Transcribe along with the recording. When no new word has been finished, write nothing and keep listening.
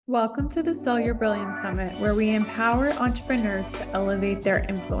Welcome to the Sell Your Brilliance Summit, where we empower entrepreneurs to elevate their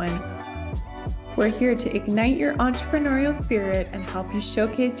influence. We're here to ignite your entrepreneurial spirit and help you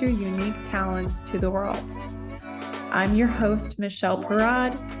showcase your unique talents to the world. I'm your host, Michelle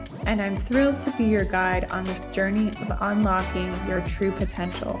Parad, and I'm thrilled to be your guide on this journey of unlocking your true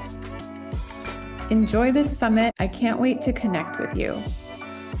potential. Enjoy this summit. I can't wait to connect with you.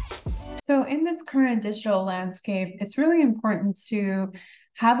 So in this current digital landscape, it's really important to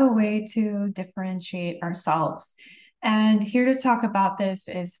have a way to differentiate ourselves. And here to talk about this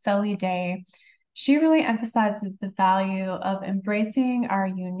is Feli Day. She really emphasizes the value of embracing our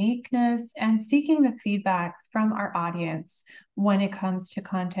uniqueness and seeking the feedback from our audience when it comes to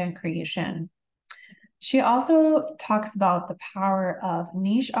content creation. She also talks about the power of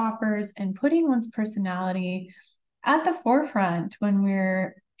niche offers and putting one's personality at the forefront when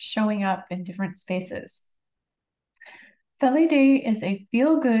we're showing up in different spaces. Feli Day is a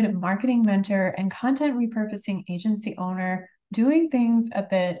feel-good marketing mentor and content repurposing agency owner doing things a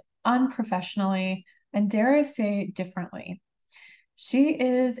bit unprofessionally and, dare I say, differently. She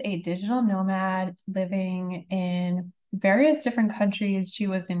is a digital nomad living in various different countries. She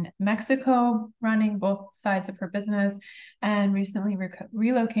was in Mexico running both sides of her business and recently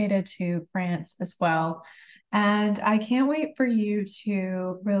relocated to France as well. And I can't wait for you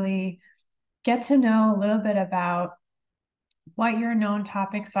to really get to know a little bit about what your known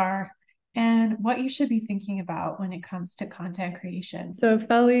topics are and what you should be thinking about when it comes to content creation. So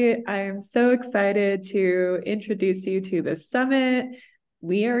Feli, I'm so excited to introduce you to the summit.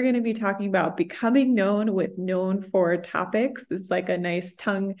 We are going to be talking about becoming known with known for topics. It's like a nice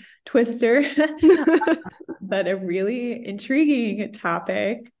tongue twister, but a really intriguing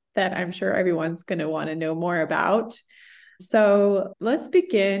topic that I'm sure everyone's going to want to know more about. So let's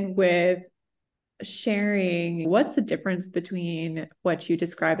begin with sharing what's the difference between what you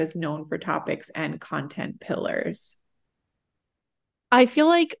describe as known for topics and content pillars. I feel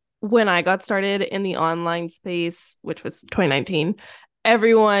like when I got started in the online space, which was 2019,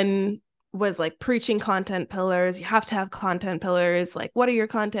 everyone was like preaching content pillars. You have to have content pillars. Like, what are your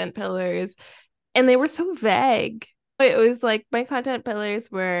content pillars? And they were so vague. It was like my content pillars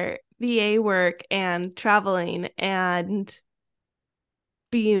were VA work and traveling and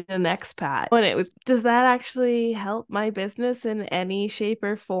being an expat. And it was, does that actually help my business in any shape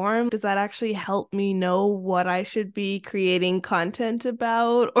or form? Does that actually help me know what I should be creating content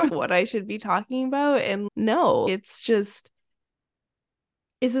about or what I should be talking about? And no, it's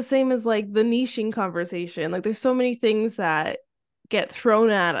the same as like the niching conversation. Like there's so many things that get thrown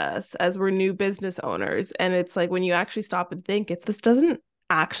at us as we're new business owners. And it's like when you actually stop and think, this doesn't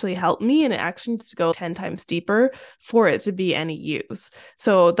actually help me, and it actually needs to go 10 times deeper for it to be any use.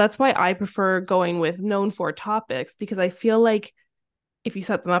 So that's why I prefer going with known for topics, because I feel like if you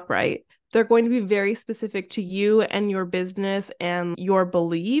set them up right, they're going to be very specific to you and your business and your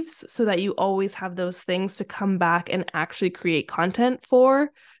beliefs, so that you always have those things to come back and actually create content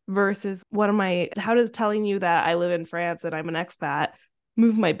for, versus how does telling you that I live in France and I'm an expat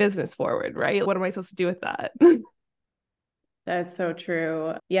move my business forward, right? What am I supposed to do with that? That's so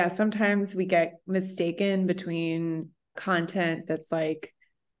true. Yeah, sometimes we get mistaken between content that's like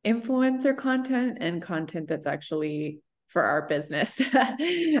influencer content and content that's actually for our business.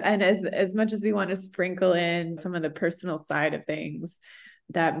 And as much as we want to sprinkle in some of the personal side of things,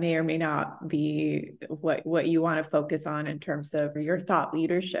 that may or may not be what you want to focus on in terms of your thought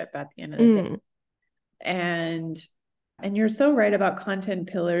leadership at the end of the day. And you're so right about content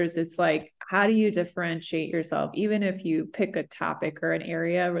pillars. It's like, how do you differentiate yourself? Even if you pick a topic or an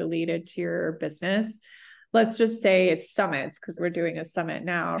area related to your business, let's just say it's summits, because we're doing a summit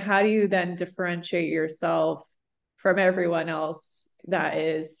now. How do you then differentiate yourself from everyone else that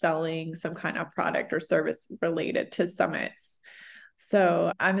is selling some kind of product or service related to summits?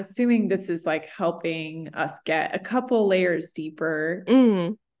 So I'm assuming this is like helping us get a couple layers deeper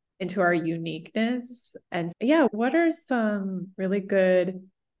into our uniqueness. And yeah, what are some really good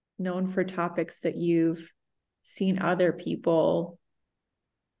known for topics that you've seen other people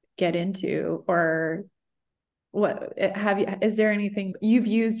get into, or is there anything you've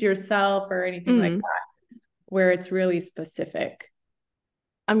used yourself or anything like that where it's really specific?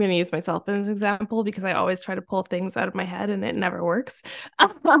 I'm going to use myself as an example because I always try to pull things out of my head and it never works.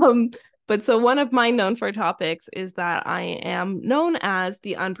 But so one of my known for topics is that I am known as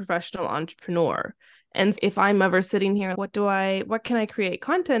the unprofessional entrepreneur. And if I'm ever sitting here, what can I create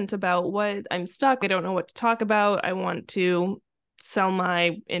content about? I'm stuck. I don't know what to talk about. I want to sell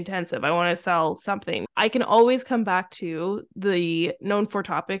my intensive. I want to sell something. I can always come back to the known for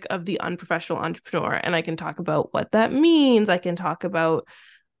topic of the unprofessional entrepreneur, and I can talk about what that means. I can talk about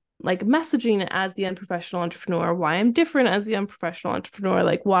like messaging as the unprofessional entrepreneur, why I'm different as the unprofessional entrepreneur,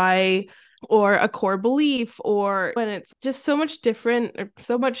 like why, or a core belief, or when it's just so much different or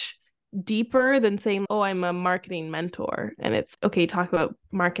so much deeper than saying, oh, I'm a marketing mentor. And it's okay, talk about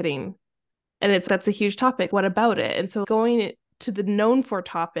marketing. And that's a huge topic. What about it? And so going to the known for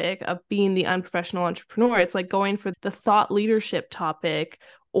topic of being the unprofessional entrepreneur, it's like going for the thought leadership topic,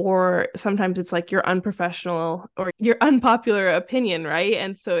 or sometimes it's like your unprofessional or your unpopular opinion, right?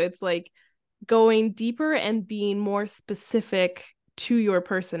 And so it's like going deeper and being more specific to your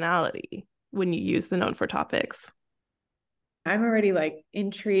personality when you use the known for topics. I'm already like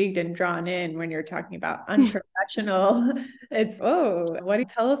intrigued and drawn in when you're talking about unprofessional. It's, oh, what do you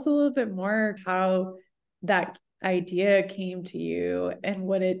tell us a little bit more how that idea came to you and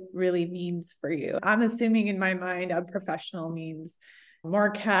what it really means for you? I'm assuming in my mind, unprofessional means more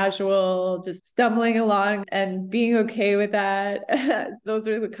casual, just stumbling along and being okay with that. Those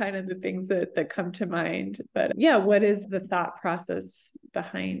are the kind of the things that come to mind. But yeah, what is the thought process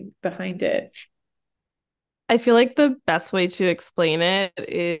behind it? I feel like the best way to explain it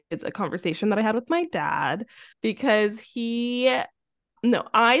is a conversation that I had with my dad, because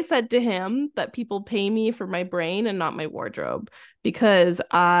I said to him that people pay me for my brain and not my wardrobe, because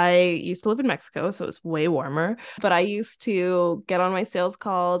I used to live in Mexico, so it's way warmer. But I used to get on my sales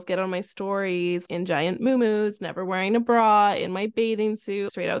calls, get on my stories in giant muumuus, never wearing a bra, in my bathing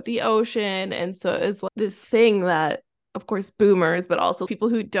suit, straight out the ocean. And so it's like this thing that, of course, boomers, but also people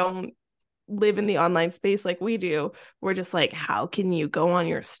who don't live in the online space like we do, we're just like, how can you go on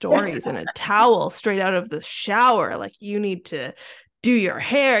your stories in a towel straight out of the shower? Like, you need to do your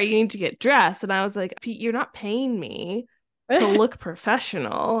hair, you need to get dressed. And I was like, Pete, you're not paying me to look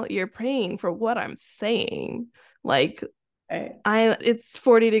professional. You're paying for what I'm saying. Like, it's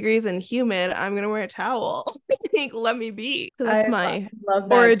 40 degrees and humid. I'm gonna wear a towel. Like, let me be. So that's my love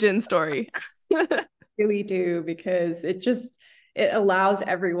origin story. Really do, because it allows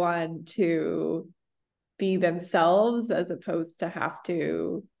everyone to be themselves as opposed to have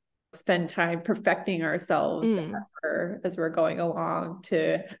to spend time perfecting ourselves as we're going along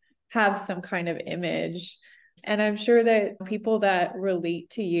to have some kind of image. And I'm sure that people that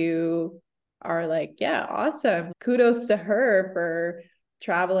relate to you are like, yeah, awesome. Kudos to her for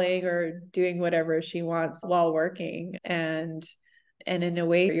traveling or doing whatever she wants while working. And in a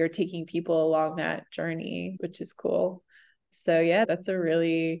way, you're taking people along that journey, which is cool. So yeah, that's a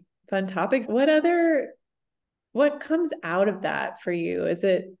really fun topic. What comes out of that for you? Is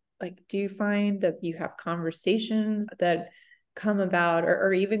it like, do you find that you have conversations that come about,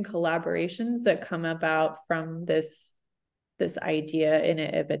 or even collaborations that come about from this idea in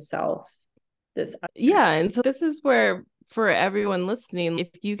it of itself? Yeah. And so this is where, for everyone listening, if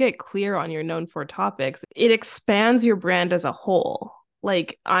you get clear on your known for topics, it expands your brand as a whole.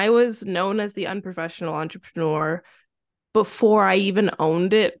 Like, I was known as the unprofessional entrepreneur before I even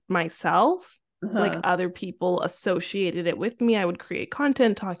owned it myself. Like, other people associated it with me. I would create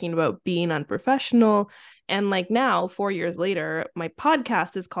content talking about being unprofessional. And like now, 4 years later, my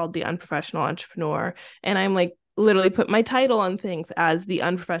podcast is called The Unprofessional Entrepreneur. And I'm like, literally put my title on things as the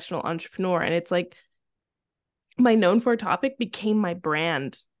unprofessional entrepreneur. And it's like, my known for topic became my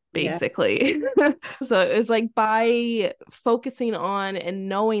brand, basically. Yeah. So it's like, by focusing on and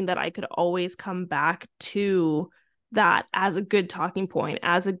knowing that I could always come back to that as a good talking point,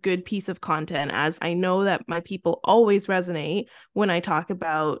 as a good piece of content, as I know that my people always resonate when I talk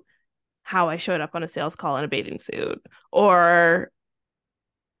about how I showed up on a sales call in a bathing suit, or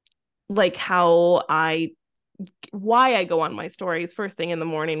like why I go on my stories first thing in the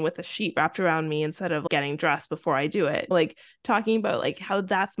morning with a sheet wrapped around me instead of getting dressed before I do it. Like, talking about like how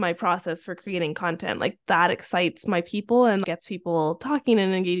that's my process for creating content. Like, that excites my people and gets people talking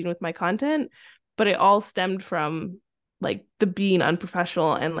and engaging with my content. But it all stemmed from like the being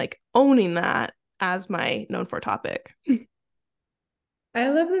unprofessional and like owning that as my known for topic. I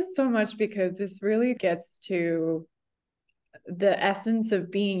love this so much, because this really gets to the essence of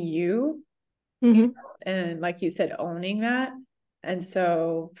being you. And like you said, owning that. And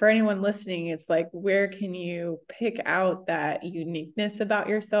so for anyone listening, it's like, where can you pick out that uniqueness about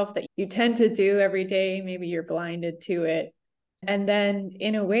yourself that you tend to do every day? Maybe you're blinded to it. And then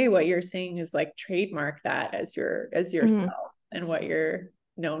in a way, what you're saying is like trademark that as yourself and what you're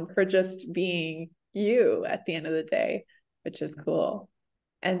known for, just being you at the end of the day, which is cool.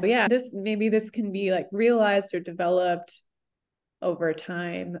 And so, yeah, this can be like realized or developed over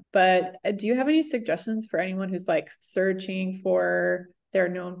time. But do you have any suggestions for anyone who's like searching for their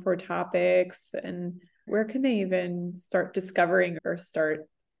known for topics, and where can they even start discovering or start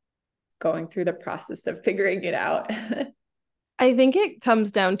going through the process of figuring it out? I think it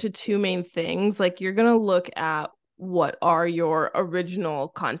comes down to two main things. Like you're going to look at what are your original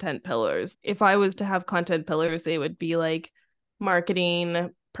content pillars. If I was to have content pillars, they would be like marketing,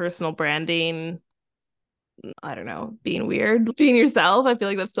 personal branding, I don't know, being weird, being yourself. I feel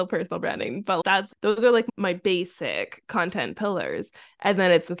like that's still personal branding, but those are like my basic content pillars. And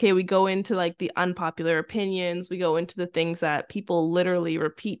then it's okay, we go into like the unpopular opinions, we go into the things that people literally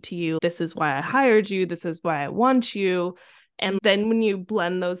repeat to you. This is why I hired you, this is why I want you. And then when you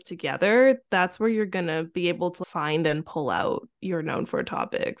blend those together, that's where you're going to be able to find and pull out your known for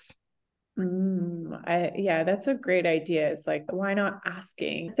topics. Yeah, that's a great idea. It's like, why not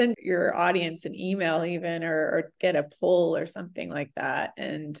send your audience an email even, or get a poll or something like that,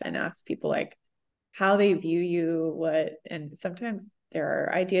 and ask people like how they view you, and sometimes there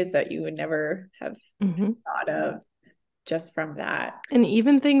are ideas that you would never have thought of just from that. And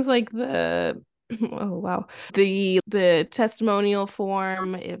even things like the oh wow, the testimonial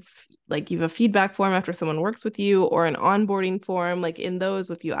form, if like you have a feedback form after someone works with you, or an onboarding form, like in those,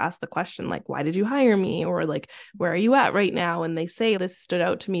 if you ask the question like, why did you hire me, or like, where are you at right now, and they say this stood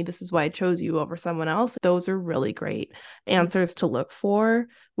out to me, this is why I chose you over someone else, those are really great answers to look for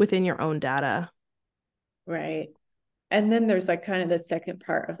within your own data. Right. And then there's like kind of the second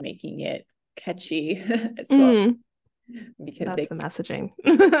part of making it catchy as well, because that's the messaging.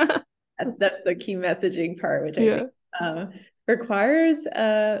 that's the key messaging part, which I think requires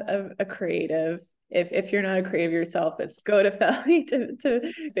a creative. If you're not a creative yourself, it's go to Felly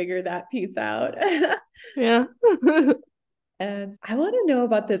to figure that piece out. Yeah. And I want to know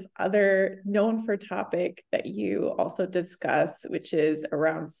about this other known for topic that you also discuss, which is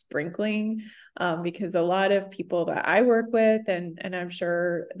around sprinkling, because a lot of people that I work with, and I'm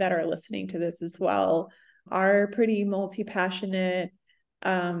sure that are listening to this as well, are pretty multi-passionate.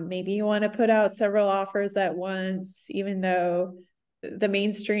 Maybe you want to put out several offers at once, even though the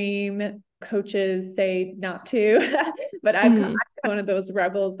mainstream coaches say not to. But I'm one of those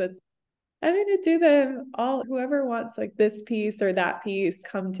rebels that's, I'm going to do them all. Whoever wants like this piece or that piece,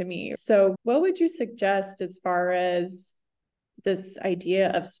 come to me. So what would you suggest as far as this idea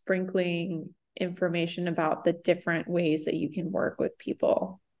of sprinkling information about the different ways that you can work with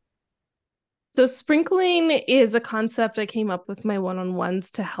people? So sprinkling is a concept I came up with my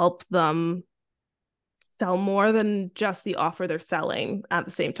one-on-ones to help them sell more than just the offer they're selling at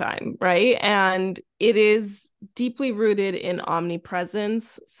the same time, right? And it is deeply rooted in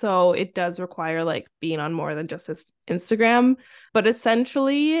omnipresence. So it does require like being on more than just this Instagram. But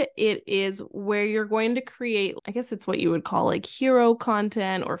essentially, it is where you're going to create, I guess it's what you would call like hero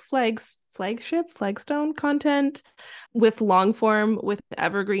content or flagstone content, with long form, with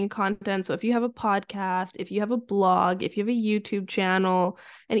evergreen content. So if you have a podcast, if you have a blog, if you have a YouTube channel,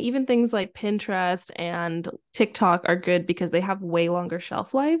 and even things like Pinterest and TikTok are good because they have way longer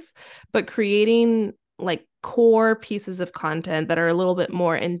shelf lives, but creating like core pieces of content that are a little bit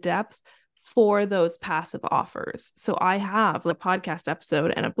more in depth for those passive offers. So I have a podcast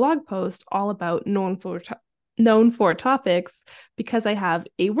episode and a blog post all about known for topics, because I have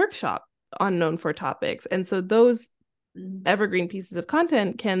a workshop on known for topics. And so those evergreen pieces of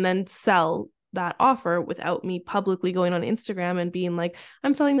content can then sell that offer without me publicly going on Instagram and being like,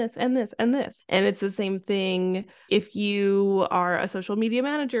 I'm selling this and this and this. And it's the same thing if you are a social media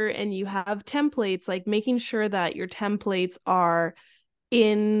manager and you have templates, like making sure that your templates are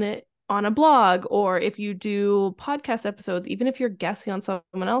on a blog, or if you do podcast episodes, even if you're guesting on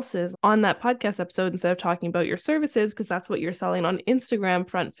someone else's on that podcast episode, instead of talking about your services, because that's what you're selling on Instagram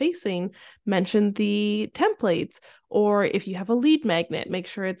front facing, mention the templates. Or if you have a lead magnet, make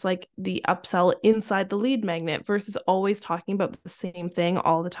sure it's like the upsell inside the lead magnet versus always talking about the same thing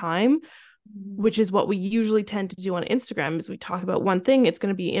all the time, which is what we usually tend to do on Instagram. Is we talk about one thing, it's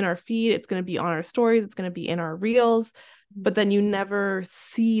going to be in our feed, it's going to be on our stories, it's going to be in our reels, but then you never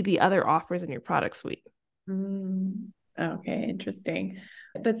see the other offers in your product suite. Okay, interesting.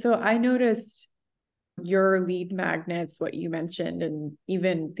 But so I noticed your lead magnets, what you mentioned, and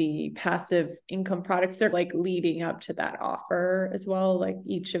even the passive income products, they're like leading up to that offer as well. Like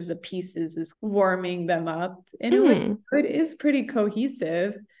each of the pieces is warming them up in a way. It is pretty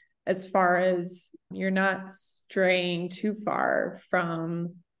cohesive as far as you're not straying too far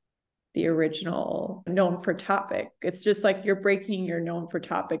from the original known for topic. It's just like you're breaking your known for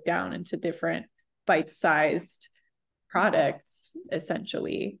topic down into different bite-sized products,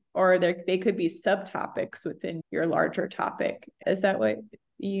 essentially, or they could be subtopics within your larger topic. Is that what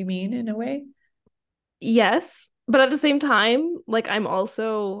you mean in a way? Yes, but at the same time, like I'm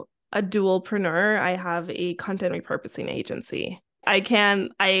also a dualpreneur. I have a content repurposing agency. On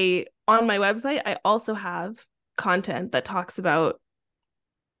my website, I also have content that talks about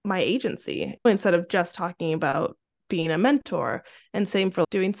my agency instead of just talking about being a mentor. And same for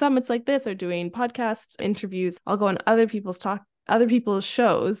doing summits like this or doing podcast interviews. I'll go on other people's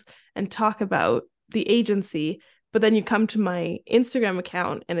shows and talk about the agency, but then you come to my Instagram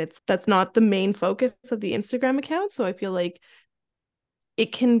account and that's not the main focus of the Instagram account. So I feel like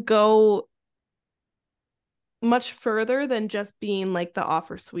it can go much further than just being like the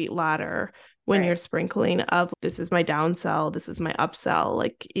offer suite ladder when you're sprinkling of this is my downsell, this is my upsell.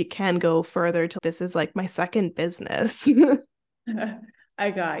 Like it can go further to this is like my second business.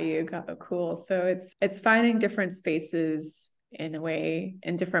 I got you. Cool. So it's finding different spaces in a way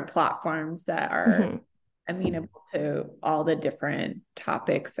and different platforms that are amenable to all the different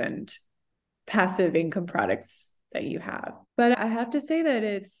topics and passive income products that you have. But I have to say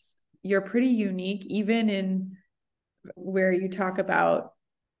that you're pretty unique, even in where you talk about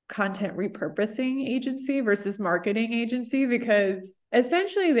content repurposing agency versus marketing agency, because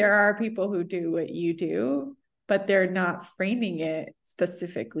essentially there are people who do what you do, but they're not framing it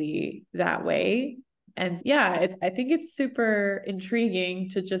specifically that way. And yeah, I think it's super intriguing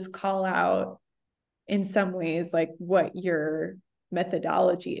to just call out in some ways like what your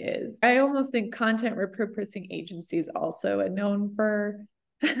methodology is. I almost think content repurposing agencies also are known for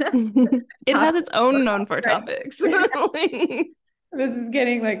it has its own known for topics. This is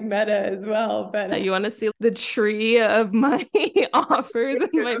getting like meta as well, but you want to see the tree of my offers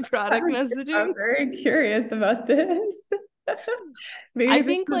and my product messaging? I'm very curious about this. Maybe I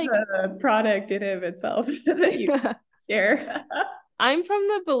think like a product in of itself that you share. I'm from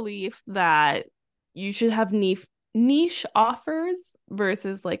the belief that you should have niche offers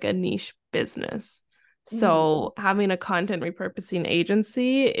versus like a niche business. So having a content repurposing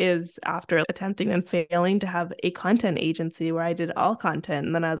agency is after attempting and failing to have a content agency where I did all content.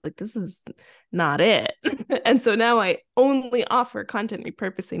 And then I was like, this is not it. And so now I only offer content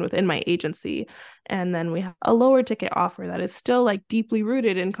repurposing within my agency. And then we have a lower ticket offer that is still like deeply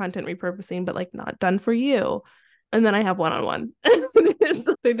rooted in content repurposing, but like not done for you. And then I have one-on-one.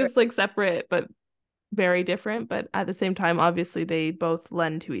 They're just like separate, but very different. But at the same time, obviously they both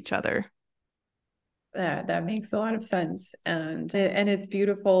lend to each other. That makes a lot of sense. And it's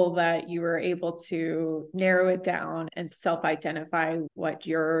beautiful that you were able to narrow it down and self-identify what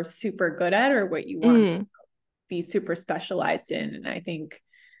you're super good at or what you want to be super specialized in. And I think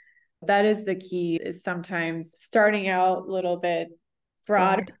that is the key, is sometimes starting out a little bit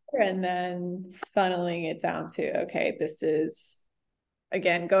broader and then funneling it down to, okay, this is,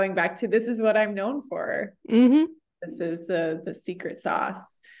 again, going back to, this is what I'm known for. This is the secret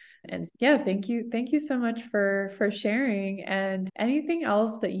sauce. And yeah, thank you so much for sharing. And anything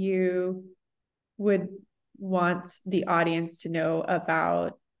else that you would want the audience to know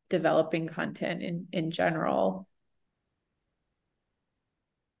about developing content in general?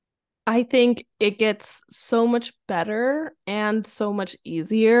 I think it gets so much better and so much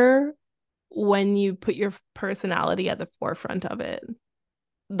easier when you put your personality at the forefront of it.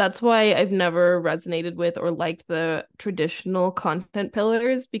 That's why I've never resonated with or liked the traditional content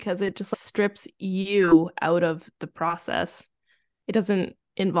pillars, because it just strips you out of the process. It doesn't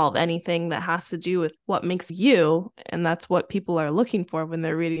involve anything that has to do with what makes you. And that's what people are looking for when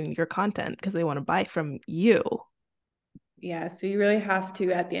they're reading your content, because they want to buy from you. Yeah. So you really have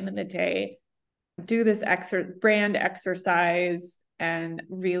to, at the end of the day, do this brand exercise and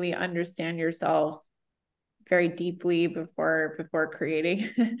really understand yourself very deeply before creating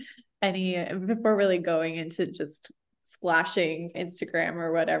before really going into just splashing Instagram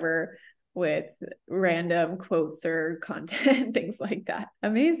or whatever with random quotes or content, things like that.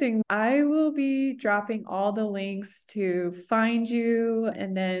 Amazing. I will be dropping all the links to find you,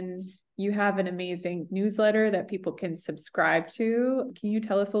 and then you have an amazing newsletter that people can subscribe to. Can you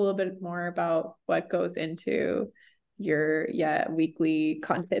tell us a little bit more about what goes into your weekly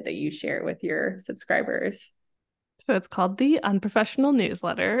content that you share with your subscribers? So it's called the Unprofessional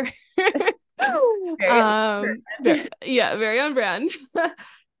Newsletter. Very on brand.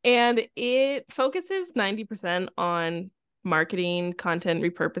 And it focuses 90% on marketing, content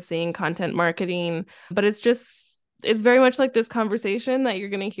repurposing, content marketing, but it's very much like this conversation that you're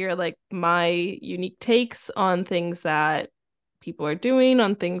going to hear, like my unique takes on things that people are doing,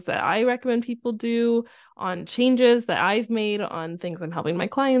 on things that I recommend people do, on changes that I've made, on things I'm helping my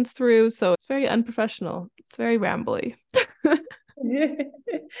clients through. So it's very unprofessional. It's very rambly.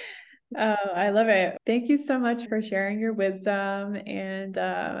 I love it. Thank you so much for sharing your wisdom. And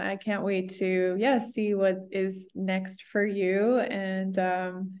I can't wait to, see what is next for you. And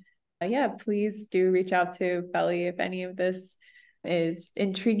please do reach out to Belly if any of this is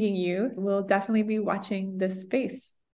intriguing you, we'll definitely be watching this space.